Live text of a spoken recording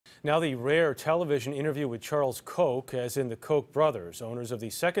Now the rare television interview with Charles Koch, as in the Koch brothers, owners of the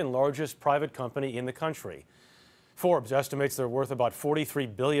second largest private company in the country. Forbes estimates they're worth about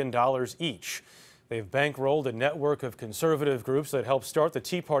 $43 billion each. They've bankrolled a network of conservative groups that helped start the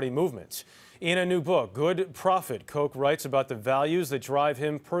Tea Party movement. In a new book, Good Profit, Koch writes about the values that drive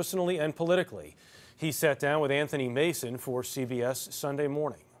him personally and politically. He sat down with Anthony Mason for CBS Sunday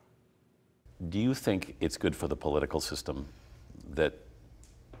Morning. Do you think it's good for the political system that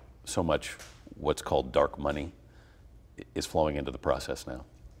so much what's called dark money is flowing into the process now?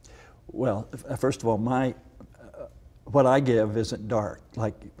 Well, first of all, what I give isn't dark.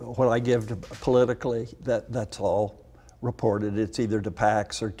 Like what I give politically, that's all reported. It's either to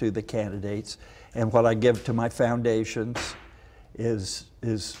PACs or to the candidates. And what I give to my foundations is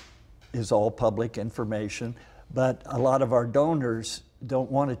all public information. But a lot of our donors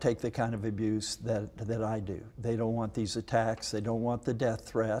don't want to take the kind of abuse that I do. They don't want these attacks. They don't want the death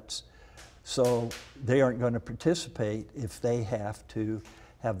threats. So they aren't going to participate if they have to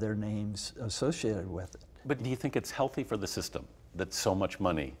have their names associated with it. But do you think it's healthy for the system that so much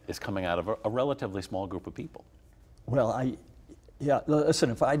money is coming out of a relatively small group of people? Well, yeah,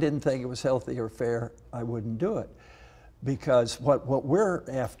 listen, if I didn't think it was healthy or fair, I wouldn't do it. Because what we're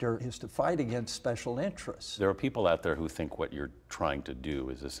after is to fight against special interests. There are people out there who think what you're trying to do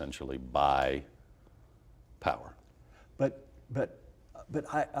is essentially buy power. But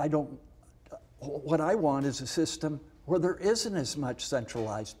I don't, what I want is a system where there isn't as much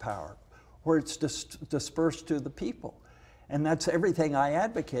centralized power, where it's dispersed to the people. And that's everything I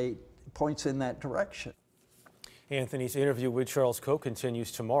advocate points in that direction. Anthony's interview with Charles Koch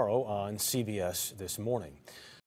continues tomorrow on CBS This Morning.